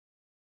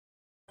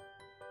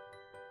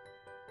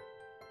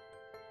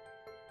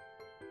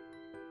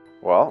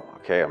Well,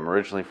 okay, I'm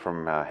originally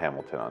from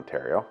Hamilton,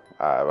 Ontario.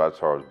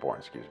 That's where I was born,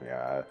 excuse me.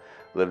 I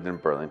lived in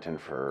Burlington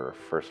for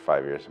first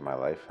 5 years of my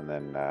life, and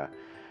then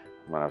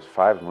when I was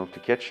five, I moved to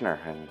Kitchener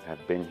and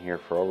have been here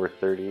for over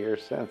 30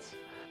 years since.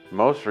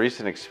 Most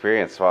recent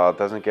experience, well, it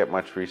doesn't get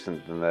much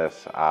recent than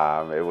this.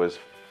 It was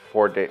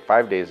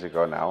 5 days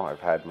ago now.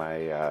 I've had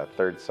my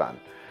third son.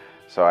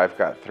 So I've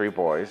got three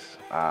boys,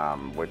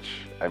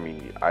 which, I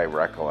mean, I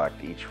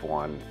recollect each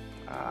one,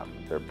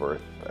 their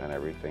birth and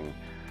everything.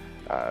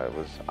 It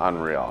was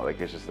unreal. Like,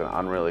 it's just an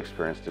unreal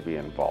experience to be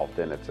involved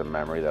in. It's a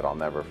memory that I'll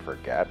never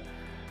forget.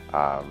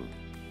 Um,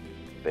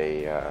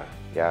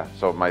 yeah,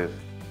 so my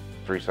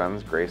three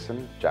sons,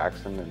 Grayson,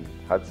 Jackson, and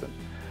Hudson.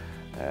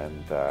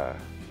 And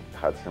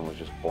Hudson was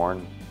just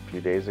born a few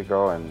days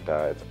ago, and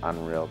it's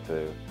unreal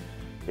to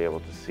be able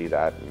to see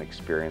that and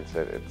experience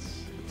it.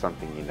 It's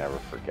something you never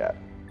forget.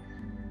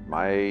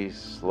 My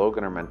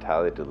slogan or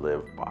mentality to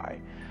live by,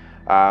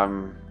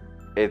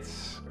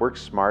 it's work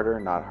smarter,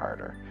 not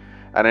harder.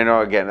 And I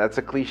know, again, that's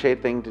a cliche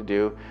thing to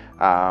do.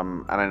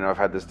 And I know I've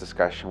had this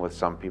discussion with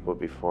some people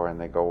before, and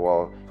they go,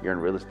 well, you're in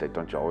real estate,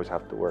 don't you always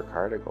have to work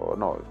hard? I go,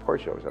 no, of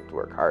course you always have to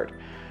work hard.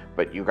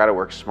 But you got to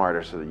work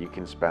smarter so that you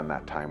can spend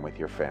that time with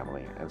your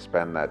family and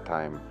spend that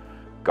time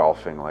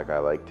golfing like I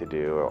like to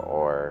do,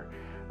 or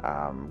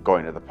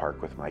going to the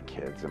park with my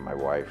kids and my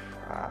wife.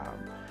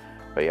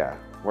 But yeah,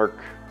 work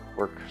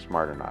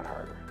smarter, not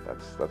harder.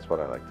 That's what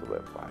I like to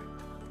live by.